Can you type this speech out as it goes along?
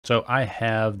So I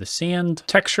have the sand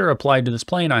texture applied to this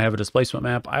plane. I have a displacement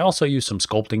map. I also use some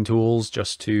sculpting tools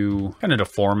just to kind of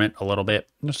deform it a little bit,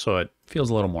 just so it feels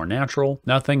a little more natural.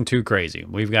 Nothing too crazy.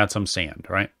 We've got some sand,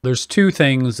 right? There's two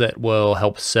things that will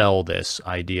help sell this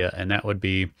idea, and that would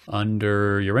be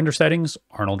under your render settings,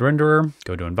 Arnold renderer,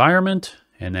 go to environment,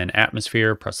 and then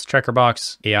atmosphere, press the checker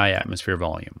box, AI atmosphere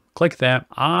volume. Click that.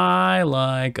 I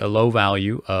like a low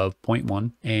value of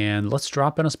 0.1, and let's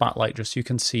drop in a spotlight just so you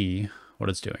can see what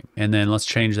it's doing. And then let's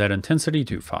change that intensity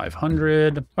to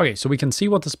 500. Okay, so we can see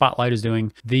what the spotlight is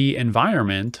doing. The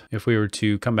environment, if we were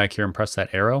to come back here and press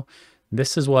that arrow,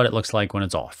 this is what it looks like when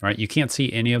it's off, right? You can't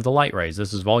see any of the light rays.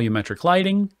 This is volumetric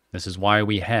lighting. This is why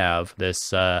we have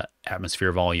this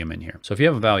atmosphere volume in here. So if you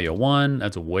have a value of 1,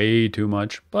 that's way too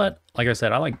much. But like I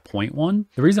said, I like 0.1.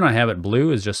 The reason I have it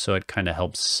blue is just so it kind of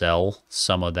helps sell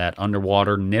some of that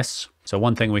underwater-ness. So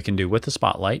one thing we can do with the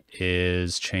spotlight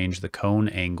is change the cone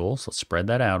angle. So let's spread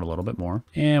that out a little bit more.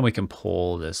 And we can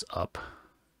pull this up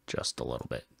just a little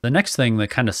bit. The next thing that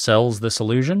kind of sells this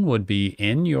illusion would be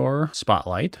in your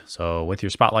spotlight. So with your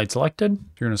spotlight selected,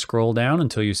 you're going to scroll down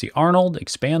until you see Arnold,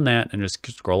 expand that, and just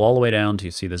scroll all the way down till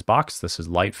you see this box. This is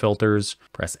light filters.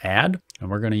 Press add, and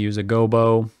we're going to use a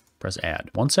gobo. Press add.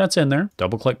 Once that's in there,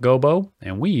 double click gobo,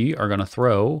 and we are going to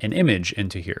throw an image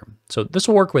into here. So this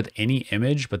will work with any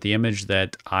image, but the image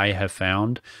that I have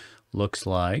found looks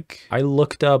like, I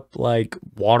looked up like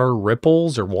water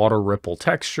ripples or water ripple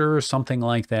texture, something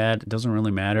like that. It doesn't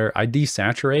really matter. I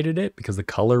desaturated it because the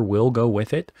color will go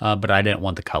with it, but I didn't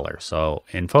want the color. So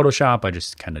in Photoshop, I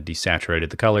just kind of desaturated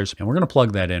the colors, and we're going to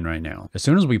plug that in right now. As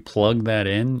soon as we plug that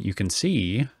in, you can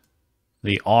see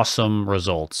the awesome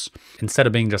results. Instead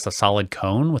of being just a solid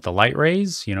cone with the light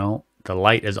rays, you know, the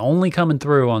light is only coming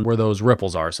through on where those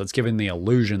ripples are. So it's giving the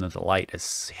illusion that the light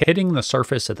is hitting the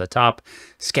surface at the top,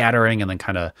 scattering, and then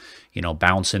kind of, you know,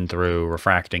 bouncing through,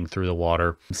 refracting through the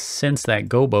water. Since that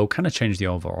gobo kind of changed the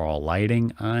overall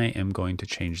lighting, I am going to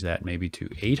change that maybe to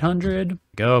 800.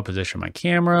 Go, position my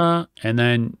camera, and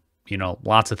then, you know,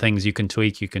 lots of things you can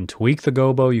tweak. You can tweak the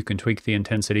gobo, you can tweak the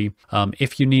intensity.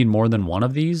 If you need more than one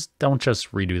of these, don't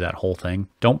just redo that whole thing.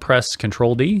 Don't press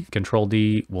Control D. Control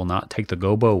D will not take the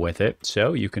gobo with it.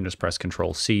 So you can just press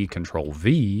Control C, Control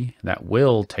V. That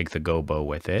will take the gobo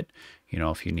with it. You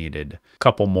know, if you needed a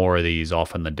couple more of these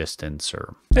off in the distance.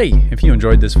 Or hey, if you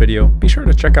enjoyed this video, be sure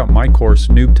to check out my course,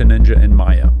 Noob to Ninja in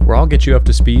Maya, where I'll get you up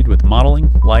to speed with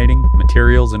modeling, lighting,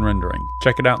 materials, and rendering.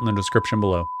 Check it out in the description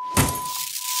below.